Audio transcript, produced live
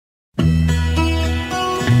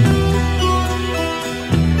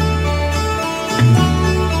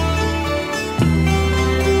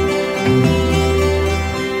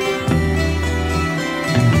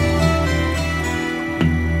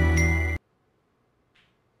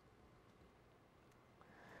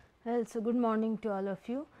Well, so good morning to all of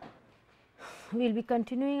you. We will be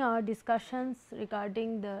continuing our discussions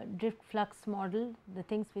regarding the drift flux model, the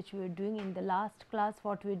things which we were doing in the last class.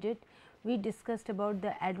 What we did, we discussed about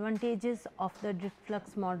the advantages of the drift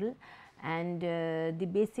flux model and the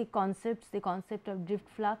basic concepts, the concept of drift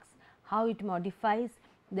flux, how it modifies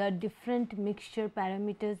the different mixture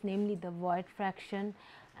parameters, namely the void fraction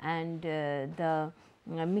and the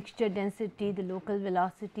mixture density, the local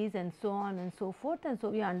velocities and so on and so forth. And so,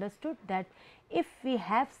 we understood that if we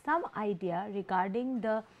have some idea regarding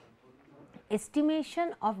the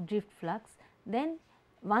estimation of drift flux, then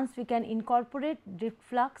once we can incorporate drift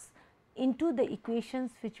flux into the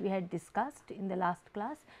equations which we had discussed in the last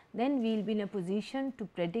class, then we will be in a position to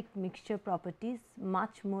predict mixture properties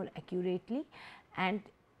much more accurately, and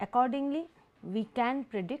accordingly we can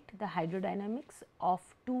predict the hydrodynamics of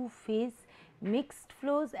two phase mixed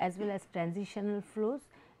flows as well as transitional flows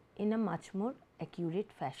in a much more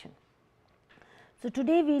accurate fashion. So,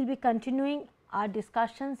 today we will be continuing our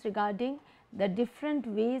discussions regarding the different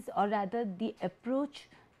ways or rather the approach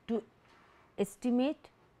to estimate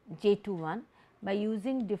J21 by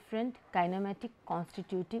using different kinematic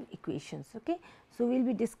constitutive equations. Okay. So, we will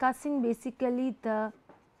be discussing basically the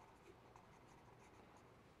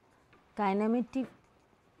kinematic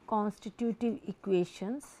constitutive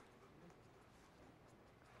equations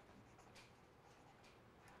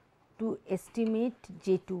to estimate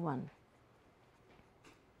J21.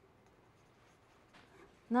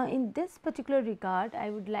 Now, in this particular regard, I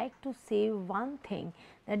would like to say one thing,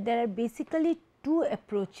 that there are basically two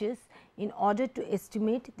approaches in order to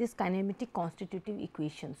estimate this kinematic constitutive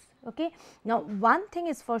equations. Okay. Now, one thing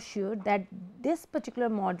is for sure that this particular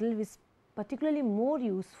model is particularly more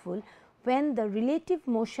useful when the relative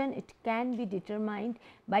motion it can be determined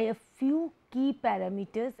by a few key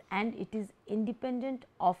parameters and it is independent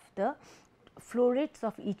of the flow rates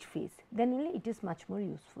of each phase, then only it is much more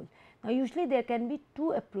useful. Now, usually there can be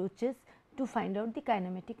two approaches to find out the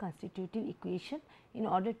kinematic constitutive equation in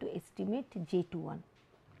order to estimate J21.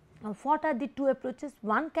 Now, what are the two approaches?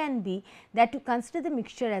 One can be that you consider the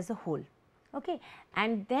mixture as a whole, okay,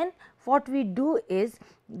 and then what we do is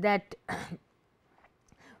that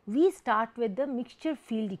we start with the mixture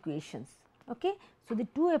field equations. Okay. So, the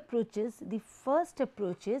two approaches, the first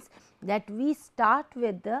approach is that we start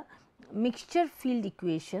with the mixture field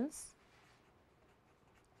equations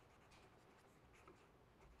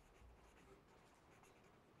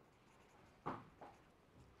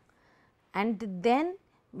and then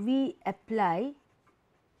we apply,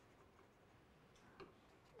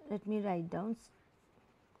 let me write down,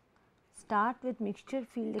 start with mixture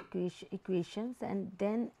field equations and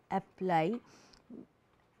then apply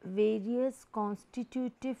various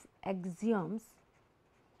constitutive axioms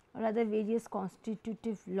or rather various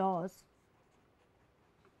constitutive laws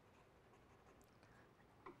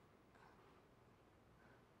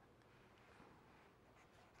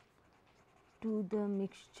to the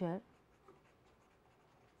mixture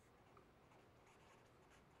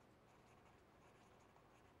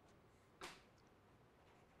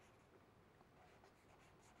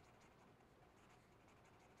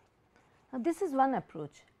Now, this is one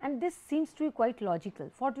approach and this seems to be quite logical.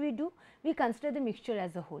 What we do? We consider the mixture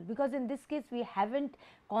as a whole, because in this case we have not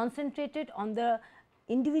concentrated on the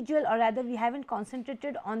individual or rather we have not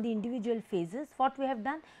concentrated on the individual phases. What we have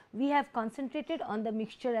done? We have concentrated on the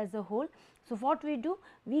mixture as a whole. So, what we do?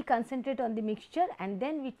 We concentrate on the mixture and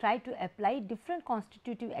then we try to apply different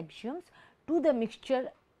constitutive axioms to the mixture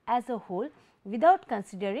as a whole without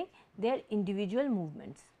considering their individual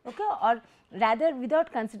movements, okay, or rather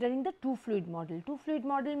without considering the two fluid model. Two fluid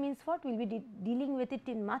model means what? We will be dealing with it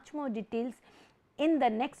in much more details in the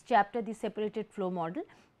next chapter, the separated flow model.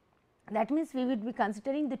 That means, we would be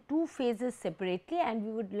considering the two phases separately and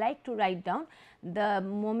we would like to write down the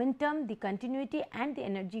momentum, the continuity and the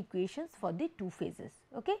energy equations for the two phases.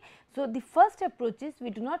 Okay. So, the first approach is we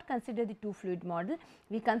do not consider the two fluid model,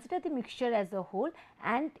 we consider the mixture as a whole,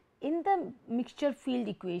 and in the mixture field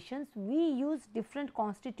equations we use different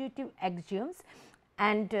constitutive axioms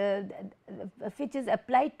and which is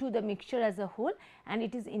applied to the mixture as a whole and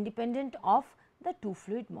it is independent of the two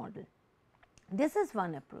fluid model. This is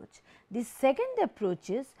one approach. The second approach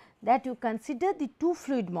is that you consider the two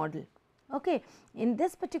fluid model. Okay. In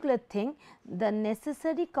this particular thing, the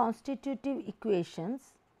necessary constitutive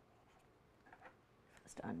equations,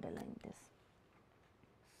 first underline this.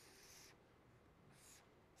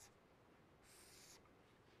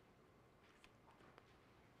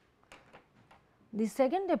 The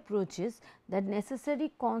second approach is that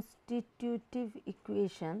necessary constitutive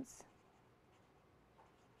equations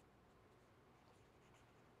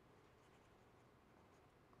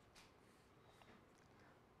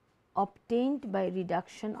obtained by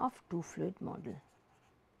reduction of two fluid model.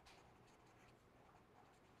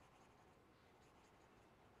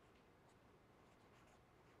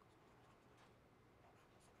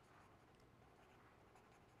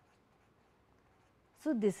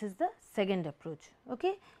 So, this is the second approach.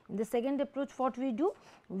 Okay. In the second approach, what we do?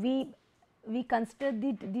 We consider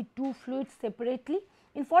the two fluids separately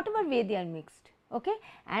in whatever way they are mixed. Okay.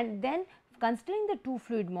 And then considering the two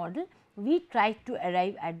fluid model, we try to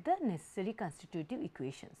arrive at the necessary constitutive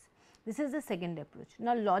equations. This is the second approach.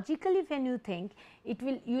 Now, logically when you think,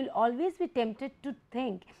 you will always be tempted to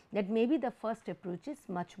think that maybe the first approach is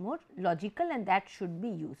much more logical and that should be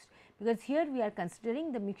used, because here we are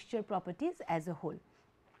considering the mixture properties as a whole.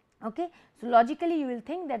 Okay. So, logically you will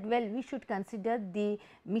think that, well, we should consider the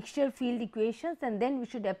mixture field equations and then we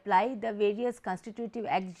should apply the various constitutive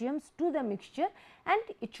axioms to the mixture and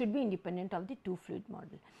it should be independent of the two fluid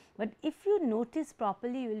model. But if you notice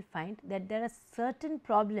properly, you will find that there are certain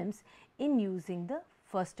problems in using the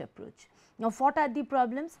first approach. Now, what are the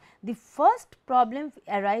problems? The first problem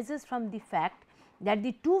arises from the fact that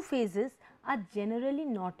the two phases are generally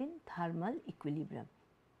not in thermal equilibrium.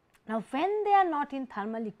 Now, when they are not in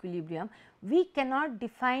thermal equilibrium, we cannot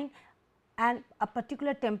define a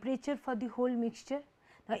particular temperature for the whole mixture.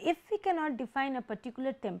 Now, if we cannot define a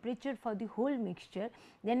particular temperature for the whole mixture,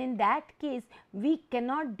 then in that case we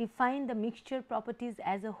cannot define the mixture properties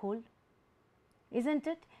as a whole, isn't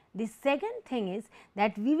it? The second thing is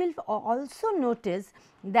that we will also notice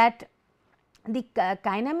that the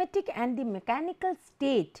kinematic and the mechanical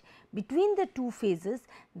state between the two phases,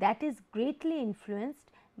 that is greatly influenced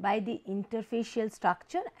by the interfacial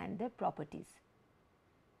structure and their properties.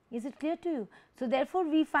 Is it clear to you? So, therefore,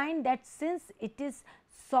 we find that since it is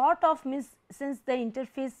sort of since the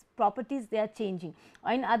interface properties they are changing,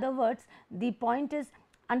 or in other words, the point is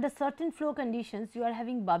under certain flow conditions you are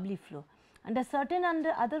having bubbly flow, under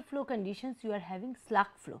other flow conditions you are having slug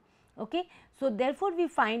flow. Okay. So, therefore, we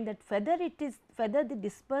find that whether the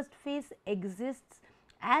dispersed phase exists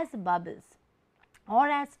as bubbles or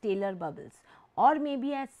as Taylor bubbles or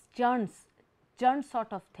maybe as churn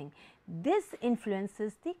sort of thing, this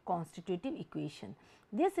influences the constitutive equation.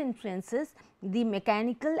 This influences the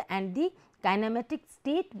mechanical and the kinematic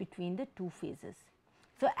state between the two phases.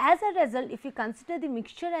 So, as a result, if we consider the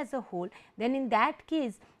mixture as a whole, then in that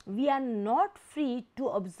case we are not free to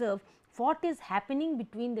observe what is happening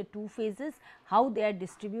between the two phases, how they are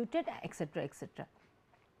distributed, etc., etc.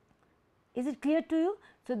 Is it clear to you?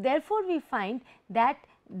 So, therefore, we find that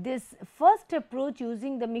this first approach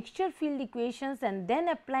using the mixture field equations and then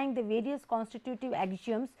applying the various constitutive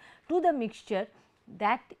axioms to the mixture,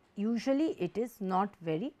 that usually it is not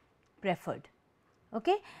very preferred.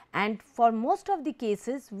 Okay. And for most of the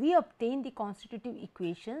cases we obtain the constitutive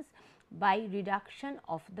equations by reduction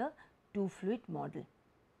of the two fluid model.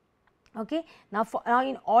 Okay. Now,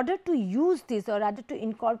 in order to use this, or rather to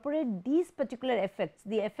incorporate these particular effects,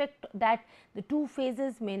 the effect that the two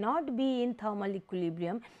phases may not be in thermal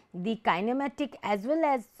equilibrium, the kinematic as well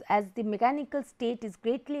as the mechanical state is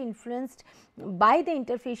greatly influenced by the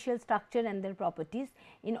interfacial structure and their properties.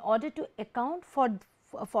 In order to account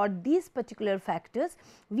for these particular factors,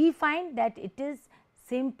 we find that it is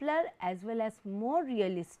simpler as well as more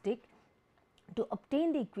realistic to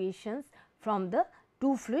obtain the equations from the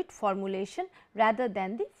two fluid formulation rather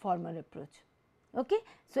than the former approach. Okay.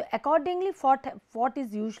 So, accordingly what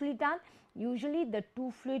is usually done? Usually the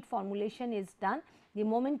two fluid formulation is done, the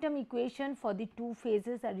momentum equation for the two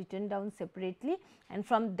phases are written down separately, and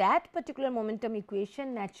from that particular momentum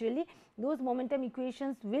equation, naturally those momentum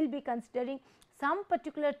equations will be considering some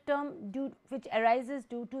particular term which arises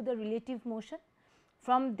due to the relative motion.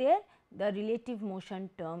 From there the relative motion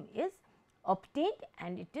term is obtained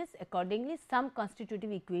and it is accordingly some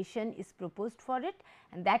constitutive equation is proposed for it,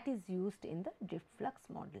 and that is used in the drift flux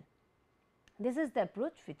model. This is the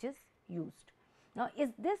approach which is used. Now, is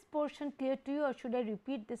this portion clear to you, or should I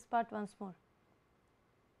repeat this part once more?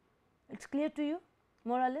 It is clear to you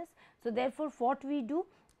more or less. So, therefore, what we do,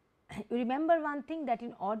 remember one thing, that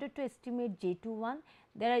in order to estimate J21,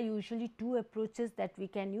 there are usually two approaches that we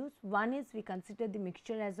can use. One is we consider the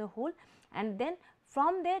mixture as a whole, and then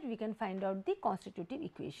from there we can find out the constitutive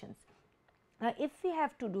equations. Now, if we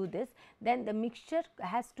have to do this, then the mixture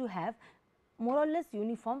has to have more or less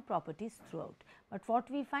uniform properties throughout. But what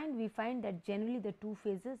we find? We find that generally the two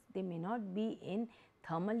phases, they may not be in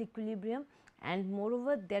thermal equilibrium, and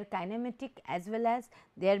moreover their kinematic as well as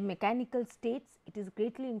their mechanical states, it is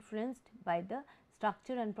greatly influenced by the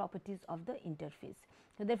structure and properties of the interface.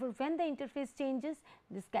 So, therefore, when the interface changes,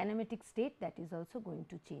 this kinematic state, that is also going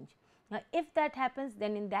to change. Now, if that happens,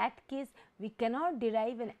 then in that case we cannot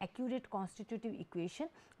derive an accurate constitutive equation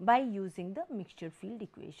by using the mixture field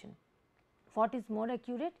equation. What is more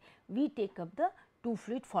accurate? We take up the two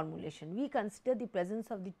fluid formulation. We consider the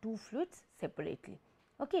presence of the two fluids separately.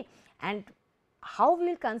 Okay. And how we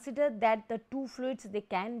will consider that the two fluids, they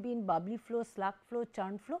can be in bubbly flow, slug flow,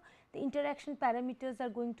 churn flow, the interaction parameters are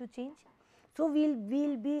going to change. So, we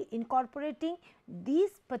will be incorporating these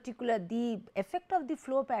particular, the effect of the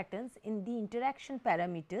flow patterns in the interaction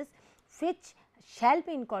parameters, which shall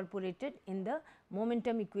be incorporated in the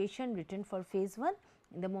momentum equation written for phase 1,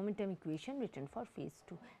 in the momentum equation written for phase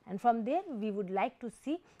 2. And from there we would like to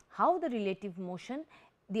see how the relative motion,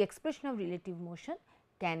 the expression of relative motion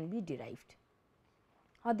can be derived,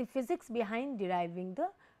 or the physics behind deriving the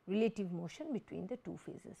relative motion between the two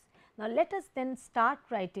phases. Now, let us then start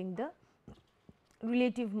writing the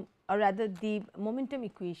relative, or rather the momentum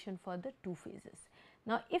equation for the two phases.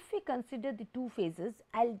 Now, if we consider the two phases,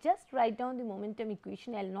 I will just write down the momentum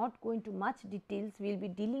equation. I will not go into much details. We will be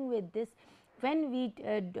dealing with this when we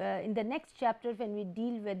in the next chapter, when we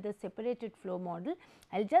deal with the separated flow model.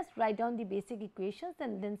 I will just write down the basic equations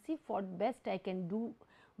and then see what best I can do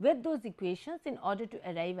with those equations in order to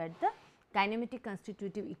arrive at the kinematic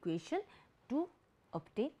constitutive equation to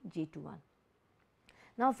obtain J21.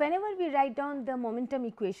 Now, whenever we write down the momentum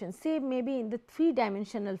equation, say maybe in the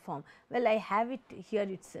 3-dimensional form, well, I have it here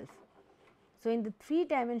itself. So, in the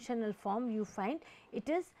 3-dimensional form, you find it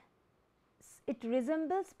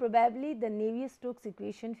resembles probably the Navier-Stokes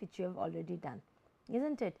equation which you have already done, is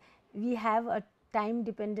not it? We have a time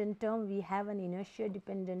dependent term, we have an inertia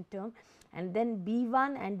dependent term, and then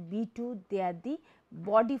B1 and B2, they are the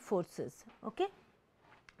body forces, okay?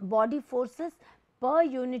 Body forces per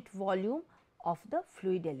unit volume of the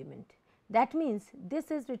fluid element. That means,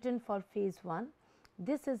 this is written for phase 1,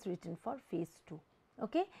 this is written for phase 2.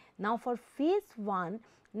 Okay. Now, for phase 1,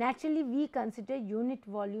 naturally we consider unit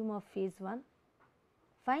volume of phase 1,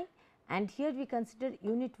 fine, and here we consider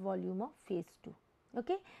unit volume of phase 2.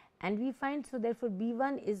 Okay. And we find, so therefore,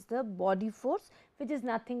 B1 is the body force, which is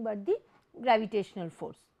nothing but the gravitational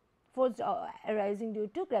force arising due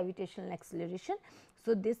to gravitational acceleration.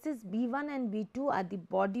 So, this is B1 and B2 are the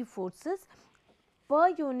body forces per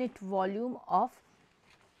unit volume of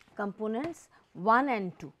components 1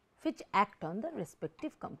 and 2, which act on the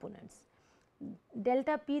respective components.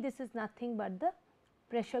 Delta P, this is nothing but the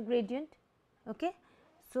pressure gradient. Okay.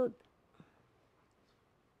 So,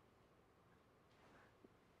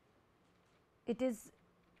 it is,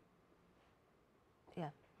 yeah.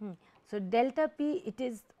 So, delta P, it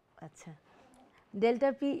is,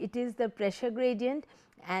 delta P, it is the pressure gradient,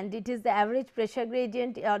 and it is the average pressure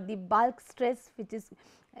gradient or the bulk stress, which is,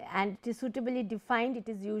 and it is suitably defined. It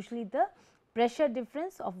is usually the pressure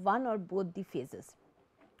difference of one or both the phases.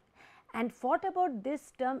 And what about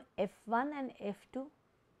this term F1 and F2?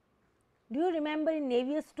 Do you remember in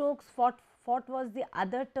Navier-Stokes what was the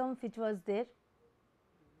other term which was there?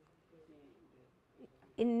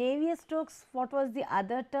 In Navier-Stokes, what was the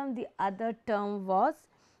other term? The other term was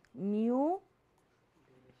mu,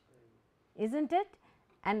 is not it?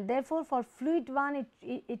 And therefore, for fluid 1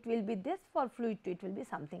 it will be this, for fluid 2 it will be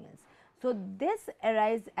something else. So, this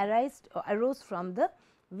arose from the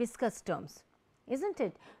viscous terms, is not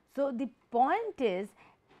it? So, the point is,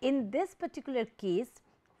 in this particular case,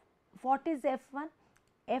 what is F1?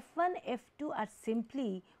 F1, F2 are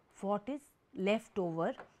simply what is left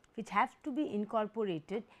over, which have to be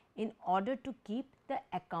incorporated in order to keep the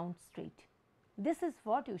account straight. This is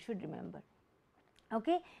what you should remember.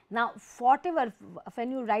 Okay. Now, whatever,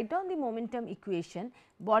 when you write down the momentum equation,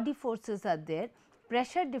 body forces are there,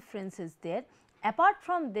 pressure difference is there. Apart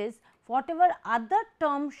from this, whatever other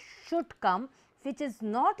term should come, which is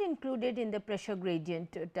not included in the pressure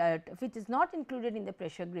gradient, that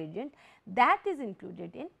is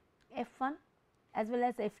included in F1 as well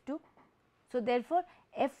as F2. So, therefore,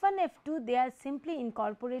 F1, F2, they are simply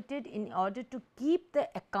incorporated in order to keep the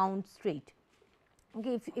account straight.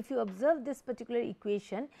 Okay, if you observe this particular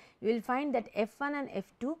equation, you will find that F1 and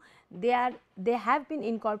F2, they have been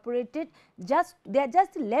incorporated, they are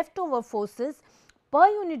just leftover forces per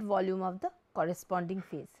unit volume of the corresponding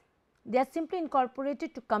phase. They are simply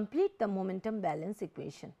incorporated to complete the momentum balance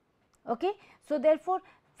equation. Okay. So, therefore,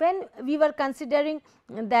 when we were considering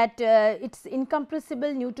that it is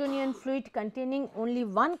incompressible Newtonian fluid containing only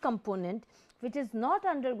one component which is not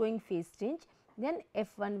undergoing phase change, then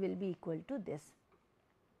F1 will be equal to this.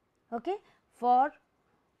 Okay. For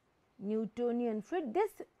Newtonian fluid, this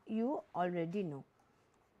you already know.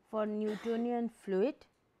 For Newtonian fluid,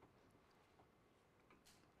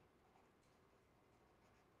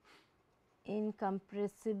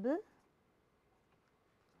 incompressible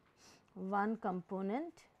one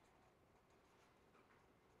component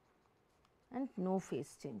and no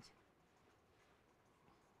phase change.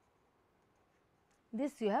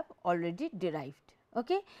 This you have already derived.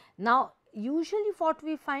 Okay. Now, usually what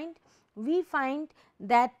we find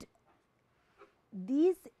that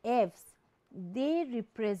these f's, they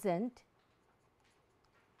represent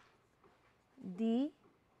the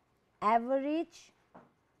average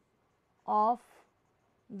of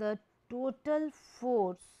the total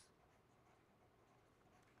force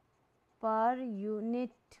per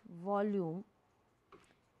unit volume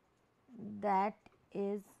that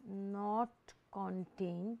is not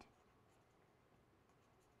contained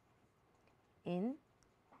in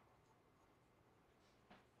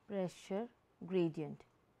pressure gradient.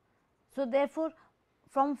 So, therefore,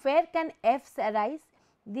 from where can f's arise?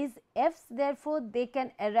 These f's, therefore, they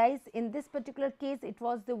can arise in this particular case, it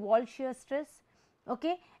was the wall shear stress.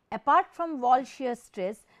 Okay. Apart from wall shear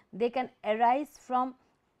stress, they can arise from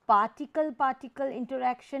particle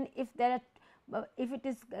interaction. If there are if it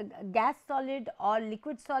is gas solid or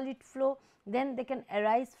liquid solid flow, then they can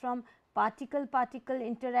arise from particle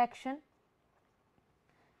interaction.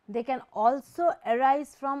 They can also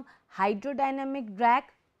arise from hydrodynamic drag,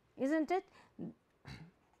 isn't it?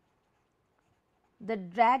 The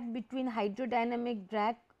drag between hydrodynamic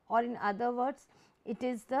drag, or in other words, it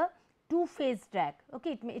is the two phase drag.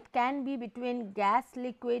 Okay. It can be between gas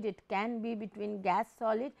liquid, it can be between gas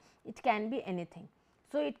solid, it can be anything.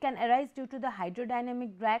 So, it can arise due to the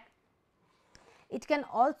hydrodynamic drag. It can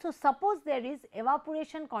also, suppose there is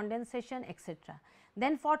evaporation, condensation, etc.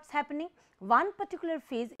 Then what is happening? One particular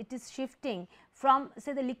phase, it is shifting from,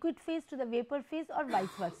 say, the liquid phase to the vapor phase, or vice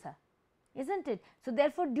versa, isn't it? So,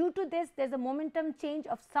 therefore, due to this, there is a momentum change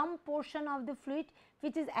of some portion of the fluid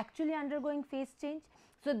which is actually undergoing phase change.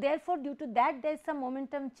 So, therefore, due to that, there is some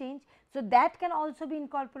momentum change. So, that can also be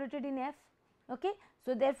incorporated in F. Okay.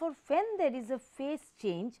 So, therefore, when there is a phase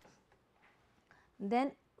change,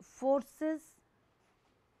 then forces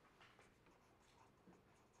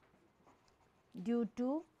due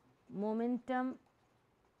to momentum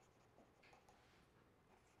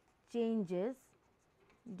changes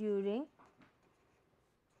during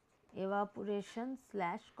evaporation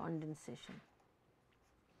 / condensation.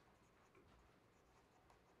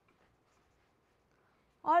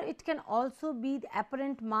 Or it can also be the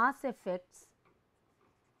apparent mass effects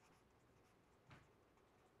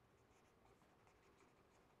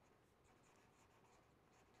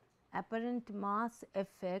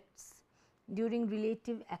during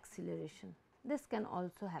relative acceleration. This can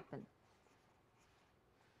also happen.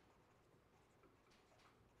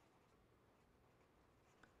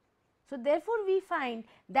 So, therefore, we find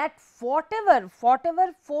that whatever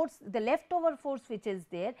force, the leftover force which is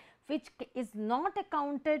there, which is not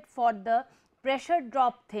accounted for the pressure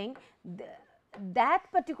drop thing, that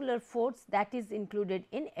particular force, that is included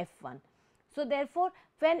in F1. So, therefore,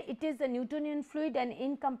 when it is a Newtonian fluid and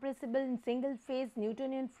incompressible in single phase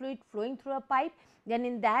Newtonian fluid flowing through a pipe, then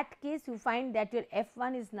in that case you find that your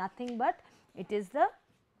F1 is nothing but it is the,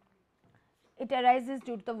 it arises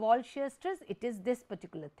due to the wall shear stress, it is this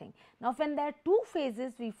particular thing. Now, when there are two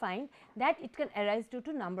phases, we find that it can arise due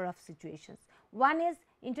to number of situations. One is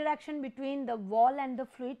interaction between the wall and the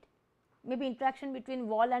fluid, maybe interaction between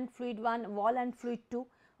wall and fluid 1, wall and fluid 2.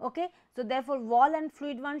 Okay. So, therefore, wall and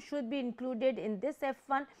fluid 1 should be included in this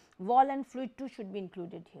F1, wall and fluid 2 should be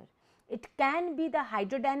included here. It can be the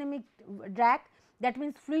hydrodynamic drag, that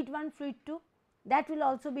means fluid 1, fluid 2, that will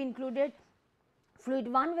also be included. Fluid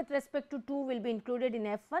 1 with respect to 2 will be included in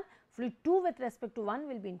F1, fluid 2 with respect to 1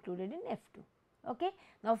 will be included in F2. Okay.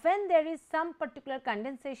 Now, when there is some particular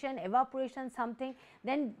condensation, evaporation, something,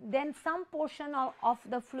 then some portion of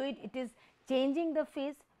the fluid, it is changing the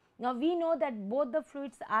phase. Now, we know that both the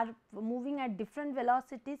fluids are moving at different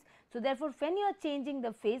velocities. So, therefore, when you are changing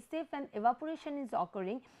the phase, say when evaporation is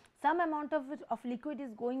occurring, some amount of liquid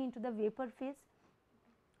is going into the vapor phase.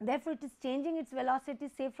 Therefore, it is changing its velocity,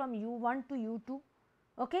 say from u1 to u2.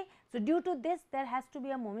 Okay. So, due to this, there has to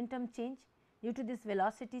be a momentum change due to this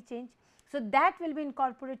velocity change. So, that will be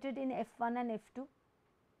incorporated in F1 and F2.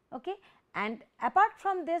 Okay. And apart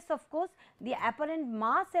from this, of course, the apparent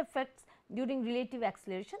mass effects during relative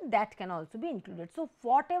acceleration, that can also be included. So,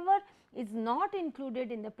 whatever is not included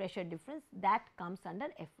in the pressure difference, that comes under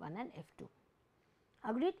F1 and F2.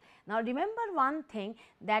 Agreed? Now, remember one thing,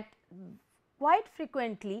 that quite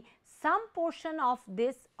frequently some portion of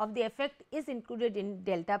this, of the effect is included in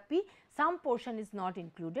delta P, some portion is not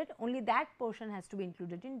included, only that portion has to be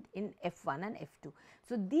included in F1 and F2.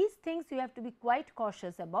 So, these things you have to be quite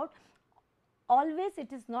cautious about. always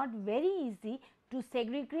it is not very easy to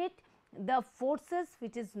segregate the forces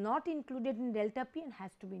which is not included in delta p and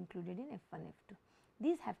has to be included in F1, F2.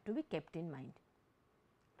 These have to be kept in mind.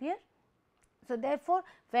 Clear? So, therefore,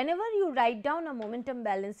 whenever you write down a momentum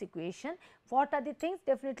balance equation, what are the things?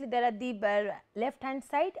 Definitely there are the left hand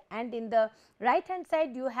side, and in the right hand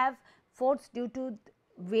side you have force due to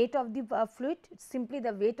weight of the fluid, simply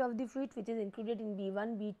the weight of the fluid which is included in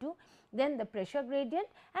B1, B2, then the pressure gradient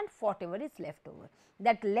and whatever is left over.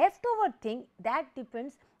 That leftover thing, that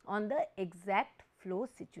depends on the exact flow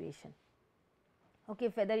situation. Okay,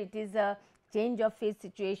 whether it is a change of phase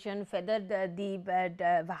situation, whether the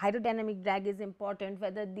hydrodynamic drag is important,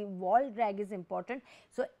 whether the wall drag is important.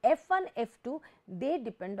 So, F1, F2 they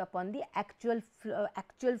depend upon the actual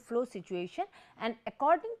flow situation, and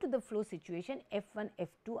according to the flow situation F1,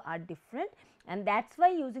 F2 are different, and that is why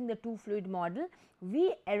using the two fluid model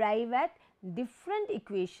we arrive at different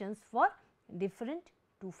equations for different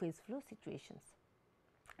two phase flow situations.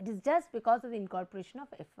 It is just because of the incorporation of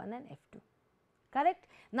F1 and F2. Correct.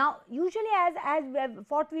 Now, usually as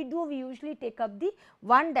what we do, we usually take up the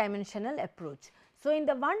one dimensional approach. So, in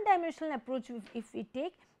the one dimensional approach, if we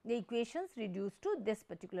take the equations reduced to this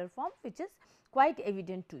particular form, which is quite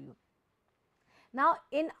evident to you. Now,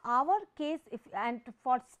 in our case, if and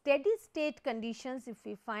for steady state conditions, if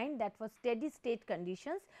we find that for steady state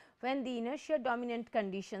conditions, when the inertia dominant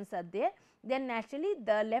conditions are there, then naturally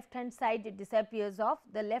the left hand side it disappears off,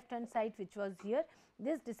 the left hand side which was here,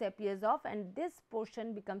 this disappears off, and this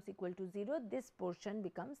portion becomes equal to 0, this portion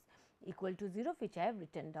becomes equal to 0, which I have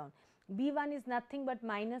written down. B1 is nothing but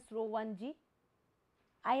minus rho 1 g.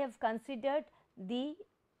 I have considered the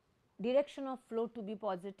direction of flow to be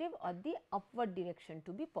positive or the upward direction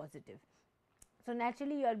to be positive. So,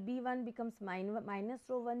 naturally your B1 becomes minus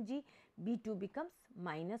rho 1 g, B2 becomes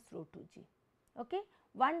minus rho 2 g. Okay.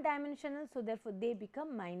 One dimensional, so therefore, they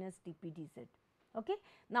become minus dp dz. Okay.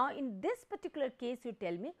 Now, in this particular case you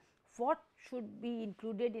tell me what should be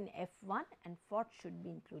included in F1 and what should be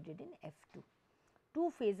included in F2.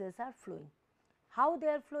 Two phases are flowing. How they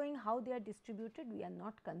are flowing, how they are distributed, we are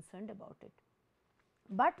not concerned about it.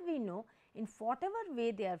 But we know in whatever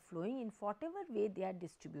way they are flowing, in whatever way they are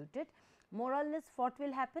distributed, more or less what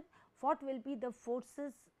will happen? What will be the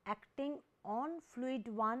forces acting on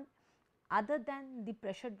fluid 1 other than the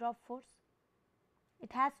pressure drop force?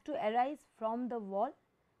 It has to arise from the wall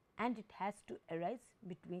and it has to arise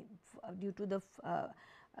between due to the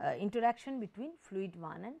interaction between fluid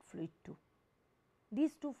 1 and fluid 2.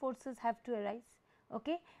 These two forces have to arise.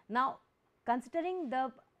 Okay. Now, considering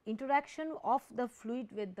the interaction of the fluid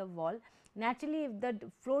with the wall, naturally if the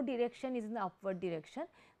flow direction is in the upward direction,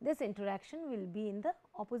 this interaction will be in the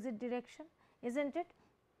opposite direction, isn't it?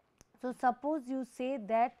 So, suppose you say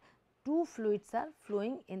that two fluids are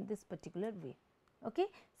flowing in this particular way. Okay.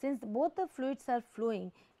 Since both the fluids are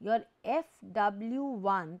flowing, your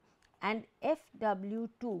FW1 and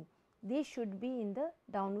FW2 they should be in the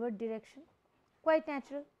downward direction, quite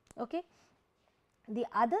natural. Okay. The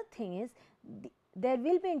other thing is there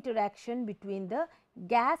will be interaction between the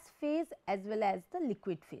gas phase as well as the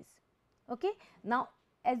liquid phase. Okay. Now,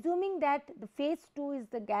 assuming that the phase 2 is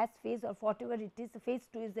the gas phase or whatever it is, the phase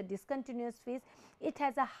 2 is the discontinuous phase, it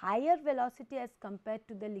has a higher velocity as compared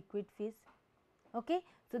to the liquid phase. Okay.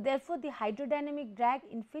 So, therefore, the hydrodynamic drag,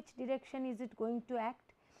 in which direction is it going to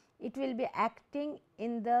act? It will be acting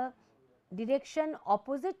in the direction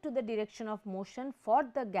opposite to the direction of motion for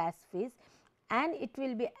the gas phase, and it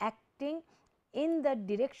will be acting in the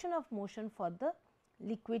direction of motion for the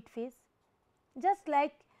liquid phase. Just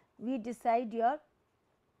like we decide your,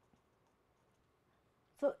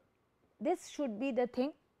 so this should be the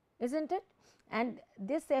thing, isn't it? And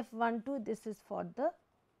this F12 this is for the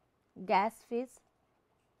gas phase.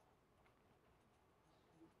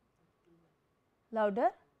 Louder?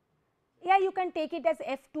 Yeah, you can take it as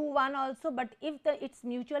F21 also, but if its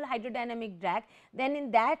mutual hydrodynamic drag, then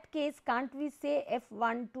in that case can't we say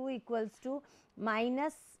F12 equals to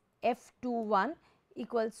minus F21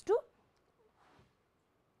 equals to,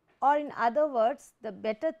 or in other words the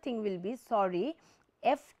better thing will be, sorry,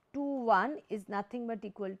 F21 is nothing but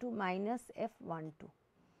equal to minus F12.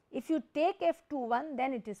 If you take F21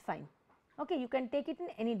 then it is fine. Okay, you can take it in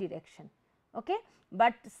any direction. Okay,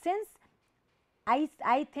 but since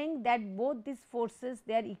I think that both these forces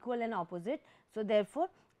they are equal and opposite. So, therefore,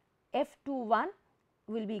 F21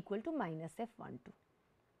 will be equal to minus F12.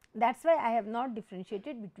 That is why I have not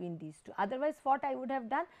differentiated between these two. Otherwise, what I would have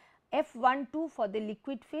done, F12 for the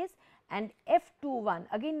liquid phase and F21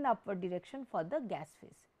 again in the upward direction for the gas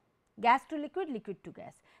phase, gas to liquid, liquid to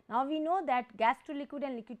gas. Now, we know that gas to liquid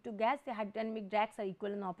and liquid to gas, the hydrodynamic drags are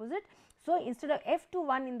equal and opposite. So, instead of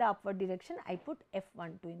F21 in the upward direction, I put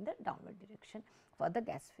F12 in the downward direction for the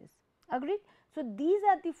gas phase. Agreed? So, these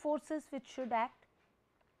are the forces which should act.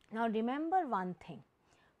 Now, remember one thing,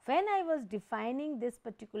 when I was defining this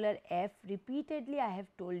particular F, repeatedly I have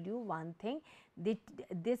told you one thing, that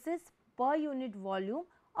this is per unit volume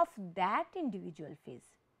of that individual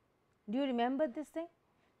phase. Do you remember this thing?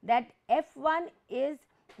 That F1 is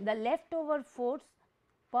the leftover force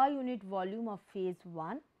per unit volume of phase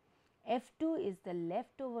 1, F2 is the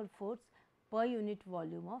leftover force per unit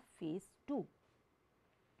volume of phase 2.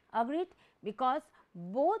 Agreed? Because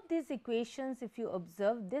both these equations, if you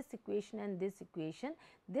observe this equation and this equation,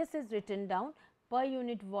 this is written down per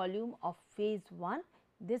unit volume of phase 1,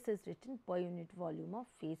 this is written per unit volume of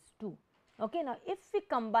phase 2. Okay. Now, if we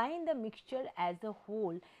combine the mixture as a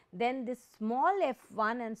whole, then this small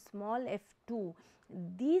f1 and small f2,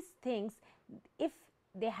 these things, if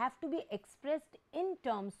they have to be expressed in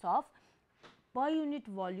terms of per unit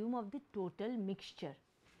volume of the total mixture,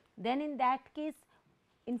 then in that case,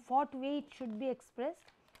 in what way it should be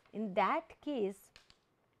expressed? In that case,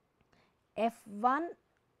 f1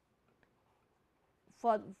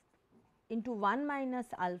 for into 1 minus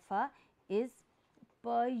alpha is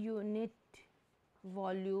per unit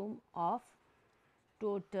volume of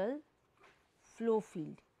total flow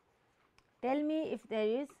field. Tell me if there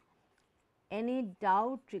is any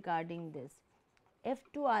doubt regarding this.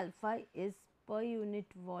 F2 alpha is per unit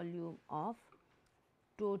volume of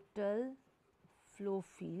total flow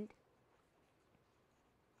field,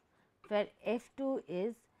 where F2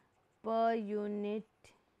 is per unit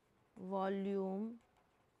volume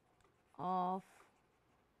of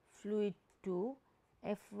fluid 2,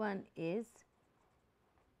 F1 is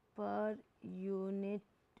per unit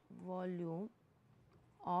volume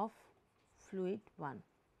of fluid 1.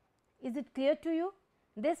 Is it clear to you?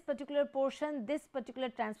 This particular portion, this particular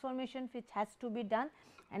transformation which has to be done,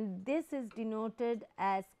 and this is denoted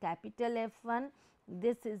as capital F1,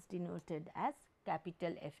 this is denoted as capital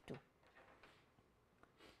F2.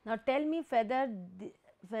 Now, tell me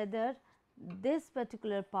whether this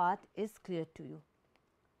particular part is clear to you.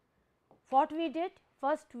 What we did?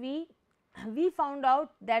 First, we found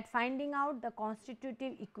out that finding out the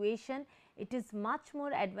constitutive equation, it is much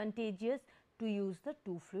more advantageous to use the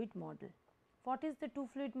two fluid model. What is the two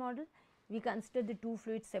fluid model? We consider the two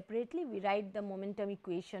fluids separately, we write the momentum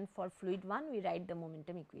equation for fluid 1, we write the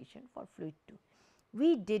momentum equation for fluid 2.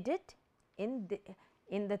 We did it in the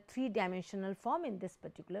 3-dimensional form in this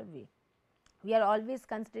particular way. We are always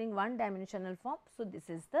considering 1-dimensional form. So, this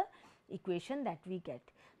is the equation that we get.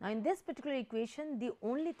 Now, in this particular equation, the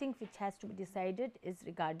only thing which has to be decided is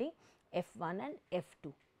regarding F1 and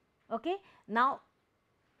F2. Okay. Now,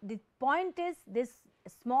 the point is this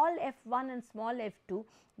small f1 and small f2,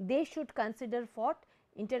 they should consider what?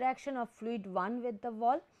 Interaction of fluid 1 with the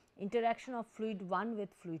wall, interaction of fluid 1 with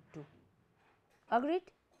fluid 2. Agreed?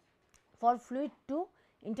 For fluid 2,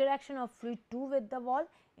 interaction of fluid 2 with the wall,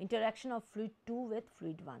 interaction of fluid 2 with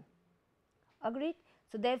fluid 1. Agreed?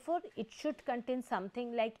 So, therefore, it should contain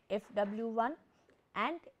something like FW1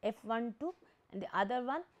 and F12 and the other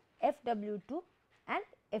one FW2 and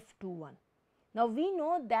F21. Now, we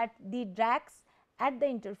know that the drags at the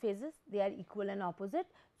interfaces, they are equal and opposite.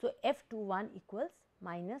 So, F21 equals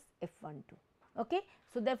minus F12. Okay.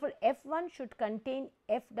 So, therefore, F1 should contain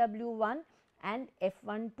FW1 and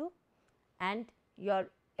F12 and your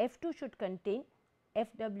F2 should contain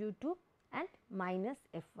FW2 and minus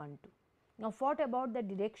F12. Now, what about the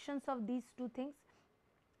directions of these two things?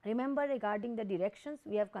 Remember, regarding the directions,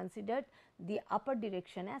 we have considered the upper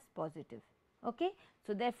direction as positive. Okay.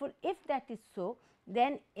 So, therefore, if that is so,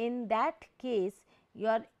 then in that case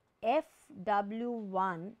your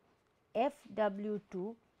FW1,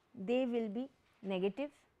 FW2, they will be negative.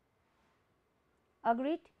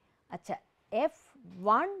 Agreed? Acha,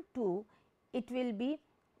 F12, it will be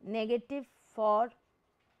negative for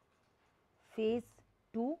phase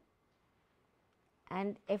 2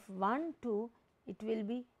 and F12, it will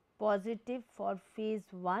be positive for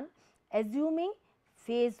phase 1, assuming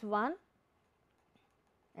phase 1,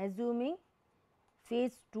 assuming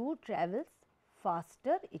phase 2 travels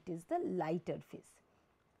faster, it is the lighter phase.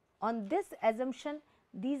 On this assumption,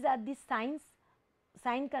 these are the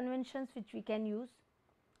sign conventions which we can use.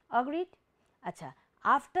 Agreed? Acha.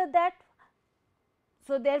 After that,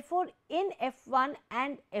 so therefore, in F1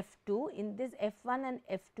 and F2, in this F1 and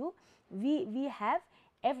F2, we have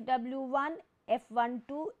FW1,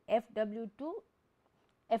 F12, FW2,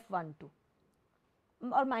 F12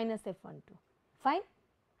 or minus F12. Fine.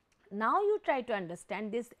 Now, you try to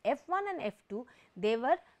understand this F1 and F2, they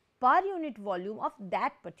were per unit volume of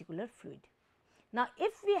that particular fluid. Now,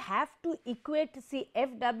 if we have to equate see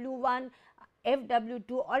FW1,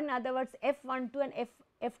 FW2 or in other words F12 and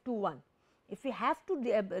F21, if we have to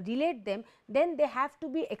relate them, then they have to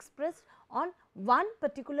be expressed on one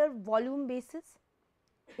particular volume basis,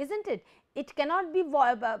 is not it? It cannot be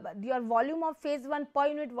your volume of phase 1 per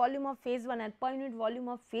unit volume of phase 1 and per unit volume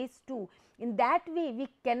of phase 2. In that way, we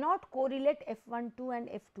cannot correlate F12 and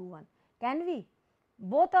F21, can we?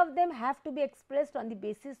 Both of them have to be expressed on the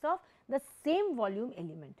basis of the same volume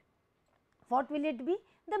element. What will it be?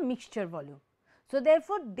 The mixture volume. So,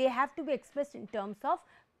 therefore, they have to be expressed in terms of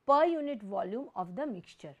per unit volume of the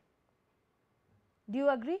mixture. Do you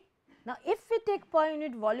agree? Now, if we take per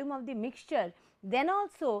unit volume of the mixture, then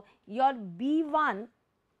also your B1,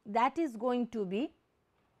 that is going to be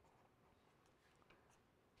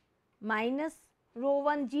minus rho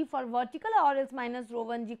 1 g for vertical or else minus rho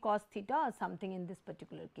 1 g cos theta or something in this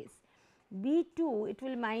particular case. B2, it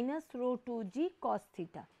will minus rho 2 g cos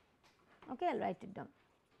theta. Okay, I will write it down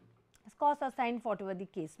as cos or sin, whatever the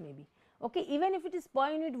case may be. Okay, even if it is per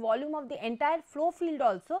unit volume of the entire flow field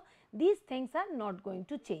also, these things are not going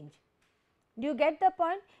to change. Do you get the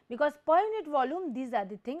point? Because per unit volume, these are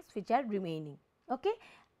the things which are remaining. Okay.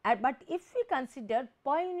 But if we consider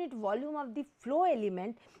per unit volume of the flow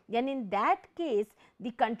element, then in that case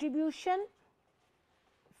the contribution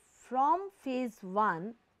from phase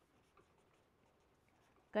 1,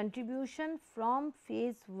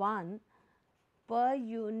 per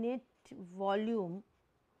unit volume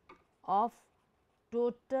of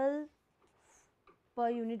total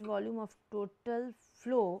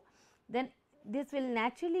flow, then this will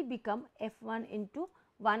naturally become F1 into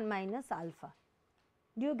 1 minus alpha.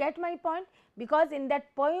 Do you get my point? Because in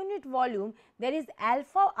that per unit volume, there is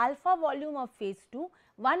alpha volume of phase 2,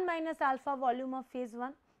 1 minus alpha volume of phase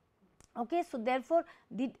 1. Okay, so, therefore,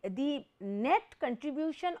 the net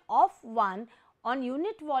contribution of 1 on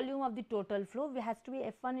unit volume of the total flow has to be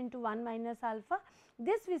F1 into 1 minus alpha.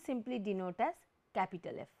 This we simply denote as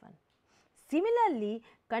capital F1. Similarly,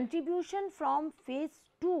 contribution from phase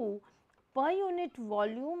 2 per unit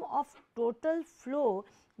volume of total flow,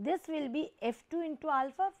 this will be F2 into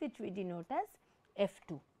alpha, which we denote as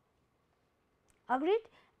F2. Agreed?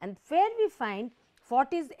 And where we find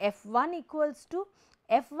what is F1 equals to?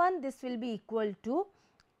 F1, this will be equal to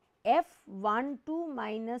F12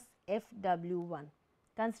 minus Fw1,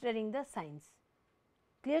 considering the signs.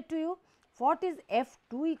 Clear to you? What is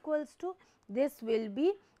F2 equals to? This will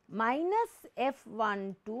be minus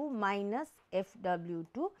F12 minus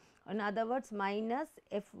Fw2, in other words minus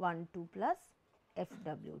F12 plus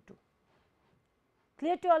Fw2.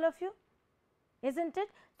 Clear to all of you? Is not it?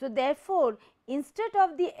 So, therefore, instead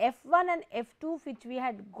of the F1 and F2 which we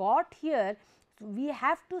had got here, we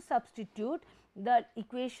have to substitute the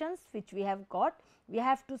equations which we have got. We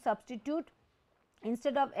have to substitute,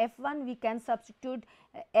 instead of F1 we can substitute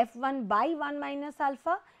F1 by 1 minus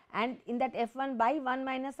alpha, and in that F1 by 1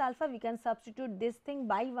 minus alpha we can substitute this thing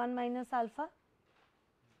by 1 minus alpha.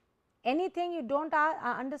 Anything you do not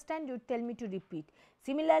understand, you tell me to repeat.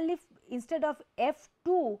 Similarly, instead of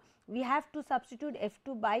F2 we have to substitute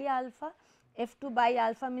F2 by alpha. F2 by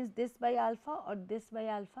alpha means this by alpha or this by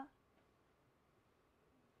alpha.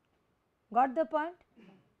 Got the point?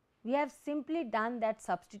 We have simply done that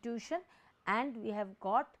substitution and we have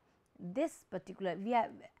got this particular, we have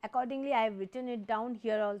accordingly I have written it down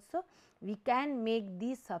here also. We can make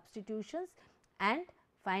these substitutions and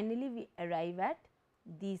finally we arrive at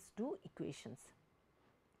these two equations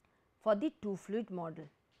for the two fluid model.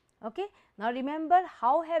 Okay. Now, remember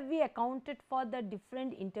how have we accounted for the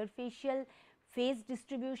different interfacial phase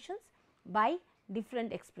distributions? By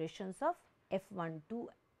different expressions of F12.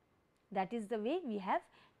 That is the way we have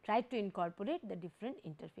tried to incorporate the different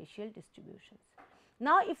interfacial distributions.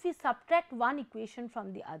 Now, if we subtract one equation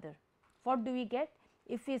from the other, what do we get?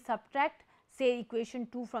 If we subtract say equation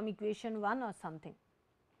 2 from equation 1 or something,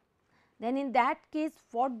 then in that case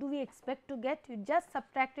what do we expect to get? You just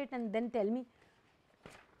subtract it and then tell me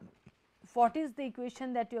what is the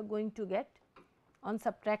equation that you are going to get on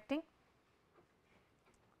subtracting.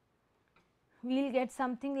 We will get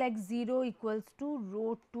something like 0 equals to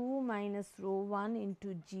rho 2 minus rho 1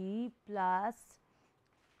 into G plus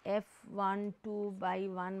F12 by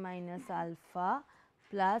 1 minus alpha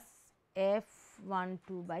plus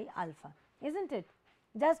F12 by alpha, is not it?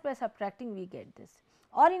 Just by subtracting we get this.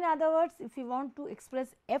 Or in other words, if we want to express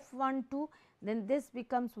F12, then this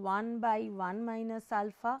becomes 1 by 1 minus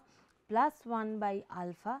alpha plus 1 by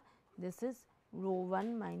alpha, this is rho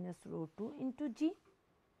 1 minus rho 2 into G.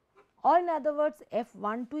 Or in other words,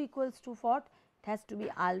 F12 equals to what? it has to be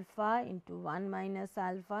alpha into 1 minus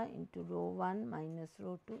alpha into rho 1 minus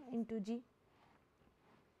rho 2 into G,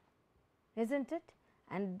 is not it?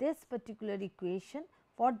 And this particular equation,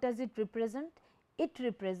 what does it represent? It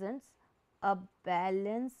represents a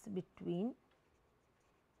balance between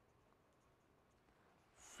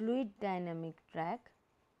fluid dynamic drag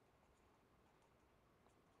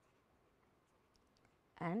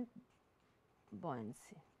and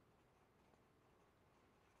buoyancy.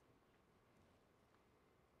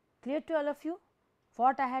 Clear to all of you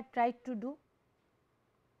what I had tried to do?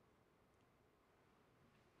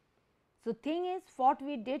 So, thing is, what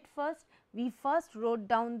we did first, we first wrote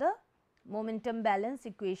down the momentum balance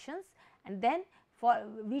equations and then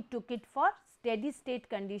we took it for steady state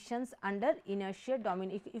conditions under inertia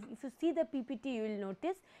dominant. If you see the PPT, you will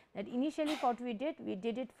notice that initially what we did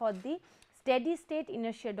it for the steady state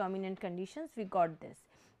inertia dominant conditions, we got this.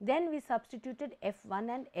 Then we substituted F1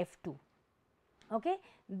 and F2. Okay.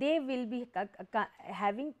 They will be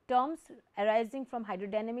having terms arising from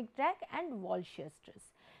hydrodynamic drag and wall shear stress.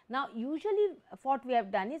 Now, usually what we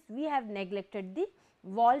have done is we have neglected the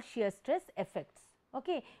wall shear stress effects.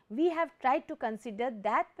 Okay. We have tried to consider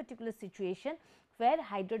that particular situation where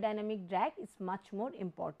hydrodynamic drag is much more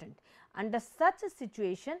important. Under such a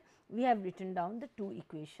situation, we have written down the two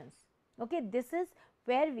equations. Okay. This is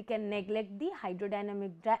where we can neglect the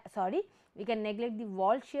hydrodynamic drag, we can neglect the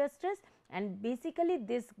wall shear stress, and basically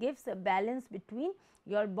this gives a balance between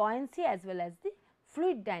your buoyancy as well as the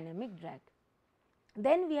fluid dynamic drag.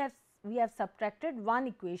 Then we have subtracted one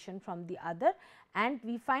equation from the other, and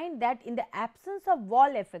we find that in the absence of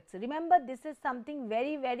wall effects, remember this is something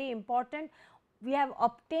very important, we have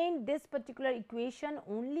obtained this particular equation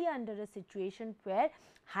only under a situation where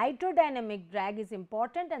hydrodynamic drag is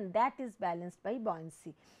important and that is balanced by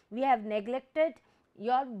buoyancy. We have neglected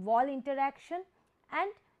your wall interaction, and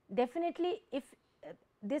definitely if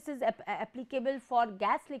this is applicable for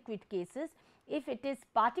gas liquid cases, if it is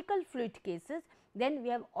particle fluid cases, then we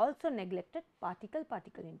have also neglected particle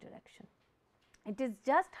interaction. It is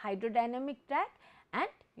just hydrodynamic drag and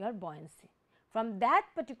your buoyancy. From that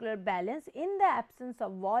particular balance, in the absence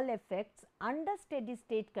of wall effects under steady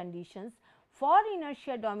state conditions for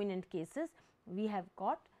inertia dominant cases, we have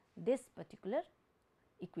got this particular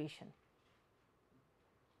equation.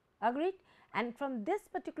 Agreed? And from this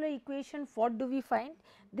particular equation, what do we find?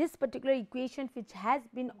 This particular equation which has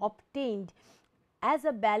been obtained as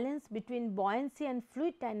a balance between buoyancy and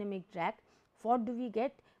fluid dynamic drag, what do we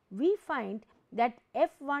get? We find that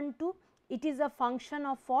F12, it is a function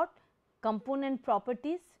of what? Component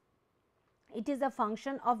properties, it is a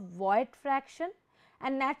function of void fraction,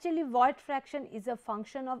 and naturally void fraction is a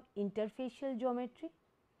function of interfacial geometry,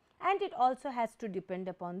 and it also has to depend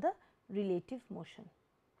upon the relative motion,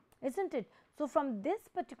 is not it? So, from this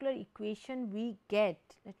particular equation we get,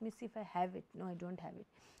 let me see if I have it, no I do not have it.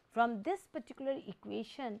 From this particular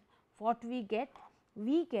equation, what we get?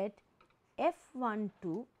 We get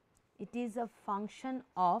F12, it is a function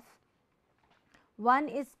of, one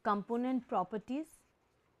is component properties.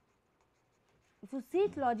 If you see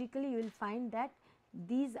it logically, you will find that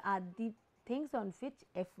these are the things on which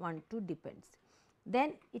F12 depends.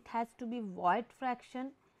 Then it has to be void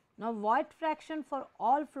fraction. Now, void fraction for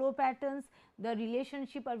all flow patterns, the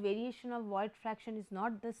relationship or variation of void fraction is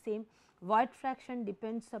not the same. Void fraction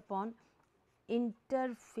depends upon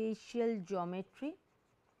interfacial geometry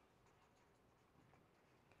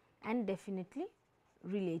and definitely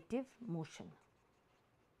relative motion.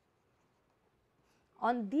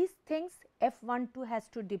 On these things F12 has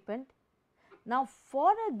to depend. Now,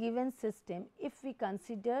 for a given system, if we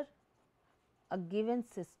consider a given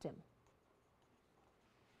system,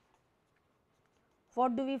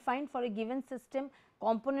 what do we find? For a given system,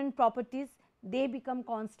 component properties, they become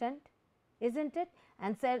constant, is not it?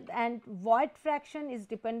 And void fraction is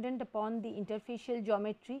dependent upon the interfacial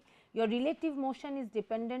geometry, your relative motion is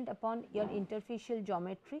dependent upon your interfacial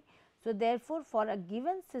geometry. So, therefore, for a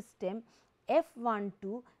given system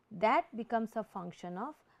F12, that becomes a function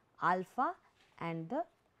of alpha and the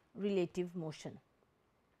relative motion.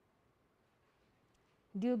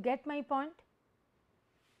 Do you get my point?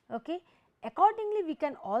 Okay. Accordingly, we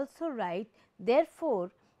can also write, therefore,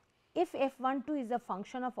 if F12 is a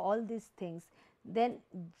function of all these things, then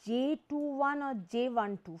J21 or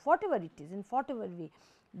J12, whatever it is, in whatever way,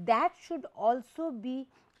 that should also be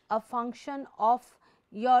a function of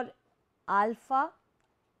your alpha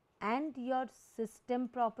and your system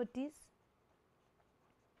properties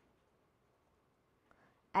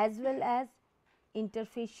as well as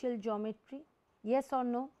interfacial geometry, yes or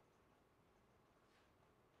no?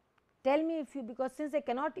 Tell me if you, because since I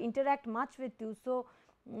cannot interact much with you, so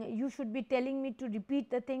you should be telling me to repeat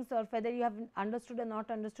the things, or whether you have understood or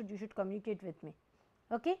not understood, you should communicate with me.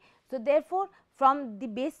 Okay. So, therefore, from the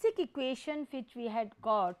basic equation which we had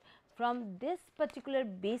got, from this particular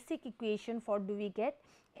basic equation, what do we get?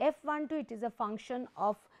 F12, it is a function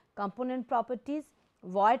of component properties,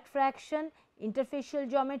 void fraction, interfacial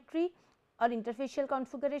geometry or interfacial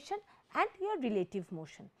configuration, and your relative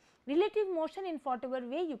motion. Relative motion, in whatever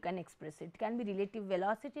way you can express it, can be relative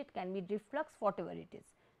velocity, it can be drift flux, whatever it is.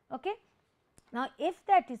 Okay. Now, if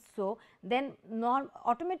that is so, then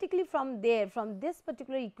automatically from there, from this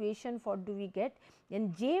particular equation, what do we get?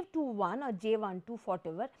 Then J21 or J12,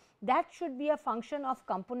 whatever, that should be a function of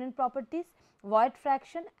component properties, void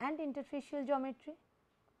fraction and interfacial geometry,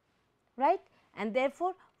 right. And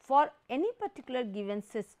therefore, for any particular given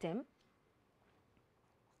system,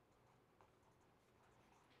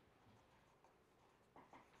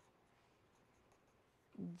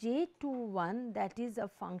 J21, that is a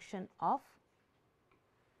function of,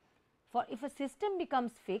 for if a system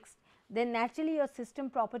becomes fixed, then naturally your system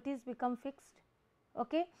properties become fixed,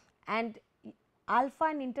 okay, and alpha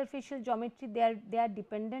and interfacial geometry, they are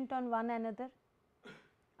dependent on one another,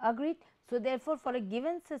 agreed. So, therefore, for a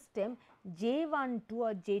given system J12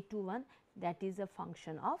 or J21, that is a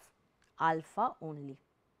function of alpha only.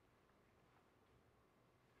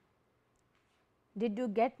 Did you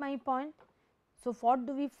get my point? So, what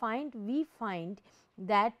do we find? We find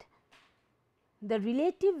that the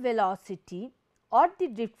relative velocity or the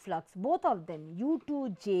drift flux, both of them,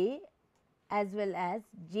 u2j as well as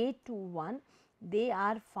J21, they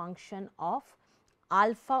are function of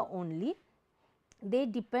alpha only. They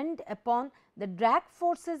depend upon the drag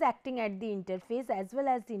forces acting at the interface as well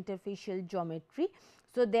as the interfacial geometry.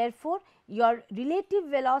 So, therefore, your relative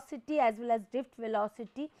velocity as well as drift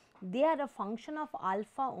velocity, they are a function of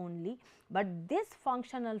alpha only, but this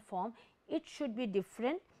functional form, it should be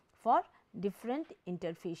different for different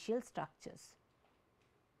interfacial structures.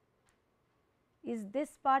 Is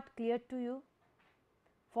this part clear to you?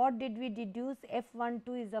 What did we deduce?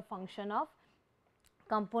 F12 is a function of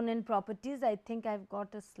component properties. I think I have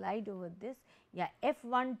got a slide over this. Yeah,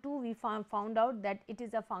 F12 we found out that it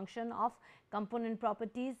is a function of component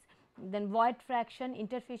properties, then void fraction,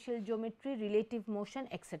 interfacial geometry, relative motion,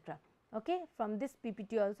 etc. Okay. From this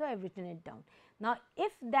PPT also I have written it down. Now,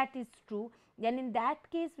 if that is true, then in that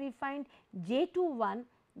case we find J21,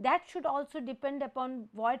 that should also depend upon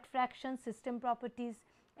void fraction, system properties,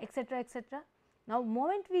 etc., etc. Now,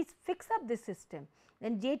 moment we fix up this system,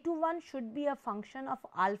 then J21 should be a function of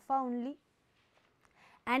alpha only,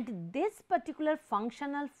 and this particular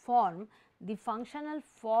functional form, the functional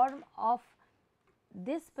form of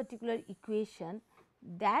this particular equation,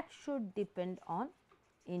 that should depend on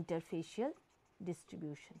interfacial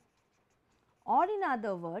distribution, or in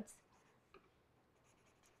other words,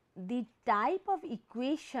 the type of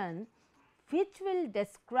equation which will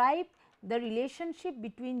describe the relationship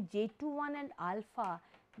between J21 and alpha,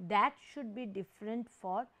 that should be different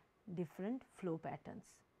for different flow patterns,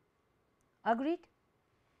 agreed.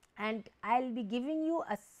 And I will be giving you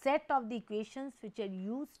a set of the equations which are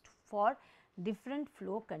used for different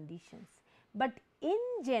flow conditions. But in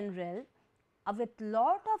general, with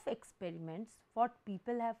lot of experiments, what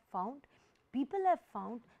people have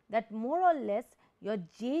found that more or less your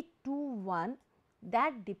J21,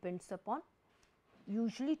 that depends upon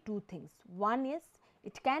usually two things. One is,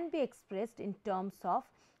 it can be expressed in terms of,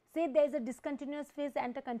 say there is a discontinuous phase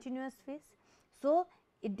and a continuous phase. So,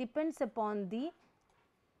 it depends upon the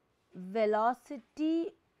velocity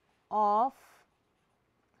of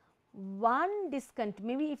one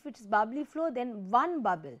maybe if it is bubbly flow, then one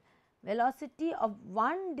bubble, velocity of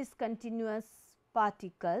one discontinuous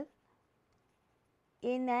particle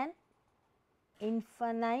in an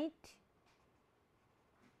infinite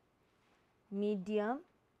medium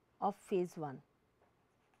of phase 1.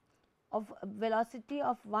 Of velocity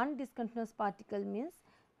of one discontinuous particle means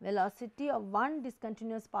velocity of one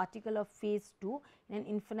discontinuous particle of phase 2 in an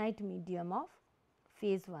infinite medium of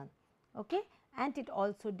phase 1, okay, and it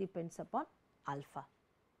also depends upon alpha.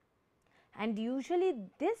 And usually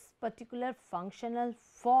this particular functional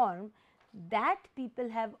form, that people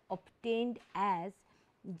have obtained as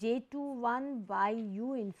J21 by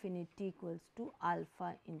u infinity equals to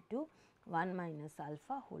alpha into 1 minus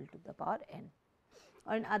alpha whole to the power n.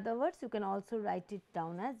 Or in other words, you can also write it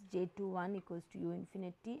down as J21 equals to u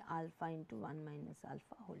infinity alpha into 1 minus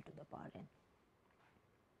alpha whole to the power n.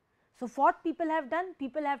 So, what people have done?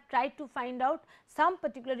 People have tried to find out some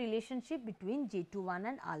particular relationship between J21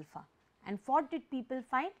 and alpha. And what did people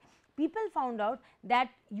find? people found out that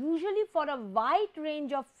usually for a wide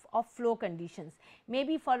range of flow conditions,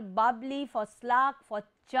 maybe for bubbly, for slug, for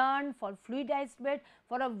churn, for fluidized bed,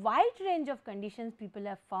 for a wide range of conditions, people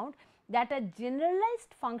have found that a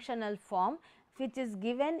generalized functional form which is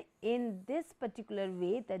given in this particular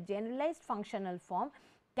way, the generalized functional form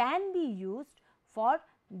can be used for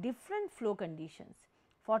different flow conditions.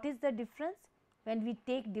 What is the difference? When we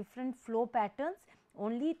take different flow patterns,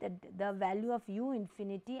 only the value of u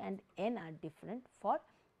infinity and n are different for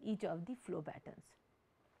each of the flow patterns.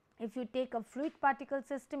 If you take a fluid particle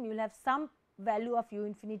system, you will have some value of u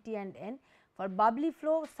infinity and n. For bubbly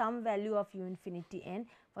flow, some value of u infinity n.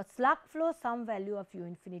 For slug flow, some value of u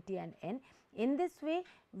infinity and n. In this way,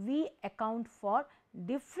 we account for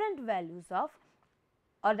different values of,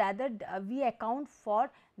 or rather we account for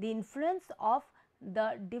the influence of the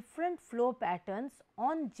different flow patterns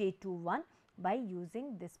on J21 by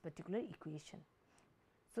using this particular equation.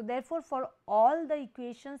 So, therefore, for all the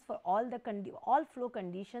equations, for all flow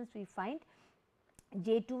conditions, we find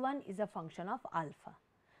J21 is a function of alpha.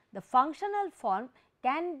 The functional form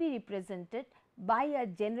can be represented by a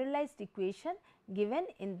generalized equation given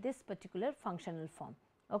in this particular functional form.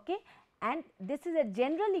 Okay? And this is a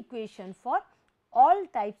general equation for all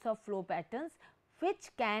types of flow patterns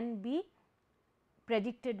which can be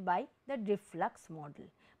predicted by the reflux model.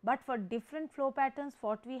 But for different flow patterns,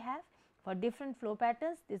 what we have? For different flow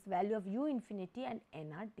patterns, this value of u infinity and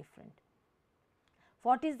n are different.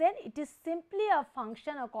 What is then? It is simply a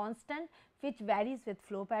function, a constant which varies with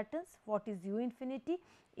flow patterns. What is u infinity?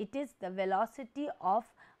 It is the velocity of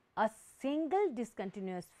a single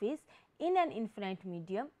discontinuous phase in an infinite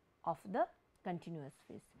medium of the continuous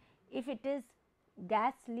phase. If it is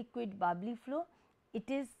gas, liquid, bubbly flow, it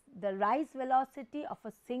is the rise velocity of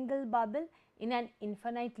a single bubble in an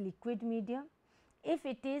infinite liquid medium. If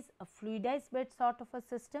it is a fluidized bed sort of a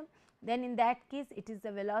system, then in that case it is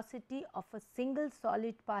the velocity of a single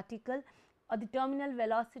solid particle or the terminal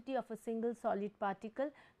velocity of a single solid particle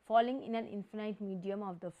falling in an infinite medium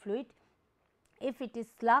of the fluid. If it is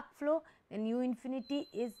slug flow, then u infinity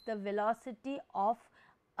is the velocity of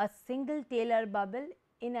a single Taylor bubble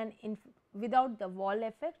in an without the wall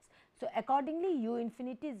effects. So, accordingly u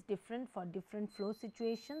infinity is different for different flow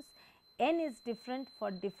situations, n is different for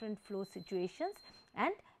different flow situations,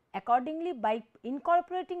 and accordingly by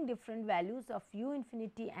incorporating different values of u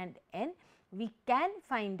infinity and n, we can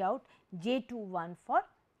find out J21 for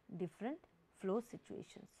different flow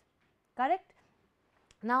situations. Correct?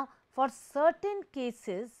 Now, for certain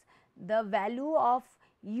cases, the value of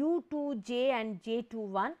u2j and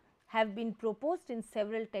J21 have been proposed in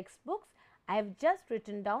several textbooks. I have just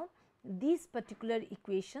written down these particular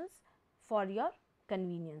equations for your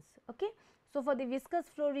convenience. Okay. So, for the viscous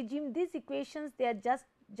flow regime, these equations they are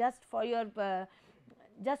just for your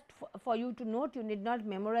for you to note, you need not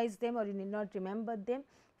memorize them or you need not remember them.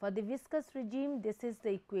 For the viscous regime, this is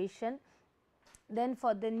the equation. Then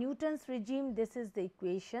for the Newton's regime, this is the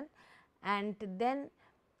equation, and then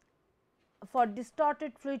for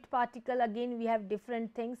distorted fluid particle, again we have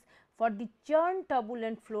different things. For the churn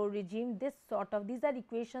turbulent flow regime, these are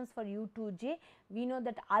equations for u2j. We know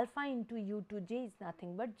that alpha into u2j is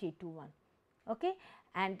nothing but J21. Okay.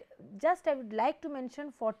 And just I would like to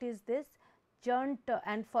mention what is this churn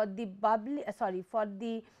and for the bubbly for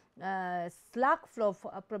the slug flow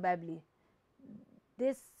probably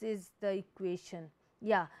this is the equation.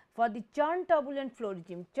 Yeah, for the churn turbulent flow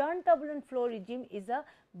regime. Churn turbulent flow regime is a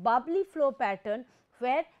bubbly flow pattern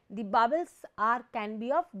where the bubbles can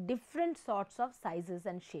be of different sorts of sizes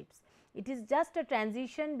and shapes. It is just a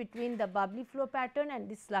transition between the bubbly flow pattern and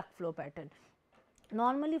the slug flow pattern.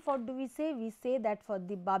 Normally, what do we say? We say that for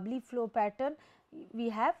the bubbly flow pattern, we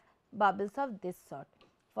have bubbles of this sort.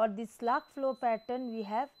 For the slug flow pattern, we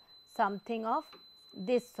have something of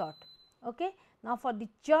this sort. Okay. Now, for the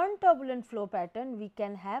churn turbulent flow pattern, we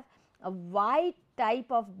can have a wide type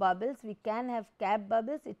of bubbles, we can have cap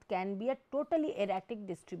bubbles, it can be a totally erratic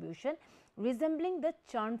distribution resembling the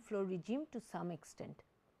churn flow regime to some extent.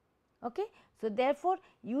 Okay. So, therefore,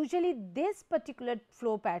 usually this particular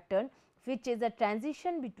flow pattern which is a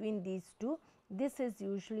transition between these two, this is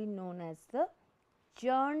usually known as the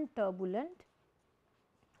churn turbulent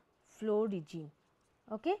flow regime.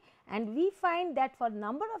 Okay. And we find that for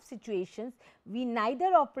number of situations, we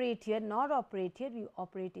neither operate here nor operate here, we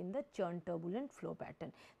operate in the churn turbulent flow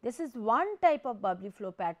pattern. This is one type of bubbly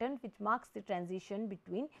flow pattern which marks the transition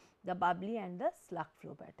between the bubbly and the slug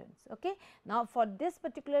flow patterns. Okay. Now, for this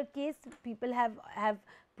particular case, people have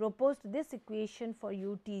proposed this equation for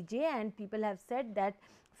UTJ, and people have said that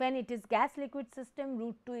when it is gas liquid system,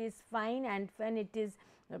 root 2 is fine, and when it is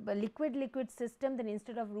liquid system, then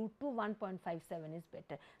instead of root 2, 1.57 is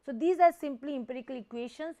better. So, these are simply empirical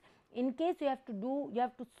equations. In case you have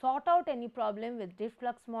to sort out any problem with drift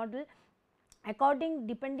flux model,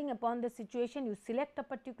 depending upon the situation, you select a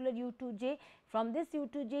particular u2j. From this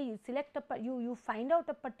u2j, you select you find out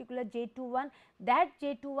a particular j21, that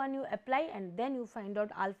j21 you apply, and then you find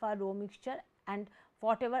out alpha rho mixture and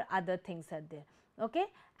whatever other things are there. Okay?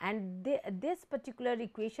 And this particular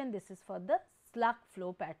equation, this is for the slug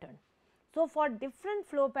flow pattern. So, for different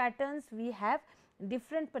flow patterns, we have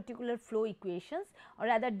different particular flow equations, or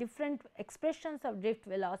rather different expressions of drift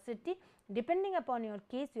velocity. Depending upon your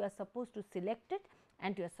case, you are supposed to select it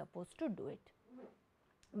and you are supposed to do it.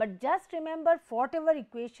 But just remember, whatever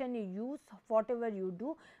equation you use, whatever you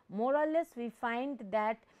do, more or less we find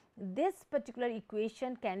that this particular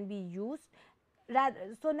equation can be used.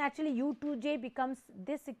 So, naturally u2j becomes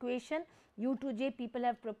this equation. U2j people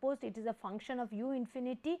have proposed it is a function of u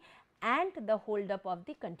infinity and the hold up of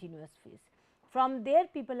the continuous phase. From there,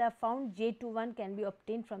 people have found j21 can be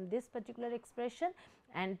obtained from this particular expression,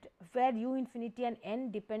 and where u infinity and n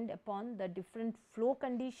depend upon the different flow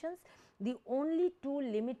conditions. The only two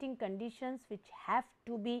limiting conditions which have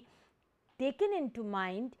to be taken into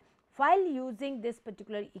mind while using this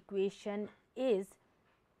particular equation is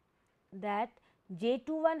that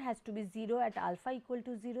j21 has to be 0 at alpha equal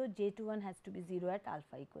to 0, j21 has to be 0 at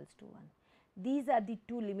alpha equals to 1. These are the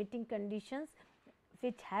two limiting conditions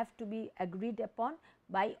which have to be agreed upon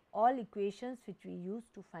by all equations which we use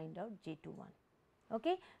to find out j21.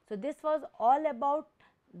 Okay. So, this was all about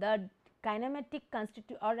the kinematic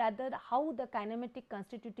or rather how the kinematic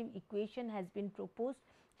constitutive equation has been proposed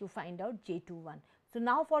to find out j21. So,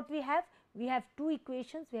 now what we have? We have two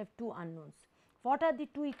equations, we have two unknowns. What are the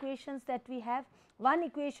two equations that we have? One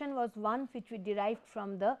equation was one which we derived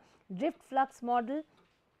from the drift flux model,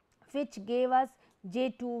 which gave us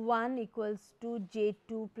j21 equals to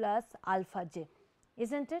j2 plus alpha j,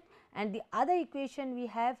 isn't it? And the other equation we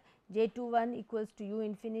have j21 equals to u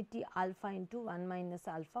infinity alpha into 1 minus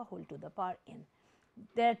alpha whole to the power n.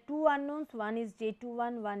 There are two unknowns, one is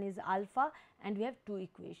j21, one is alpha, and we have two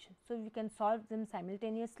equations. So, we can solve them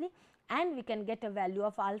simultaneously and we can get a value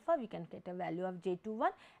of alpha, we can get a value of j21,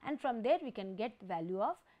 and from there we can get value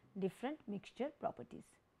of different mixture properties.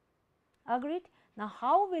 Agreed? Now,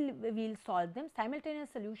 how we will solve them? Simultaneous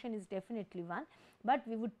solution is definitely one, but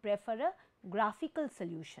we would prefer a graphical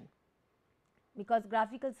solution, because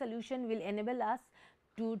graphical solution will enable us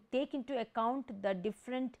to take into account the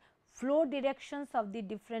different flow directions of the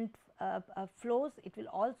different flows. It will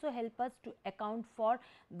also help us to account for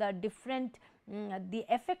the different the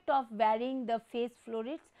effect of varying the phase flow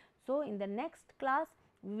rates. So, in the next class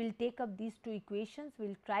we will take up these two equations, we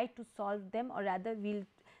will try to solve them, or rather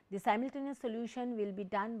the simultaneous solution will be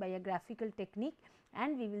done by a graphical technique,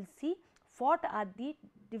 and we will see what are the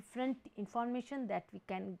different information that we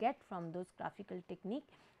can get from those graphical technique,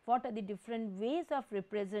 what are the different ways of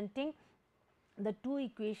representing the two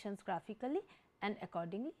equations graphically, and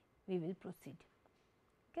accordingly we will proceed.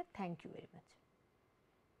 Okay, thank you very much.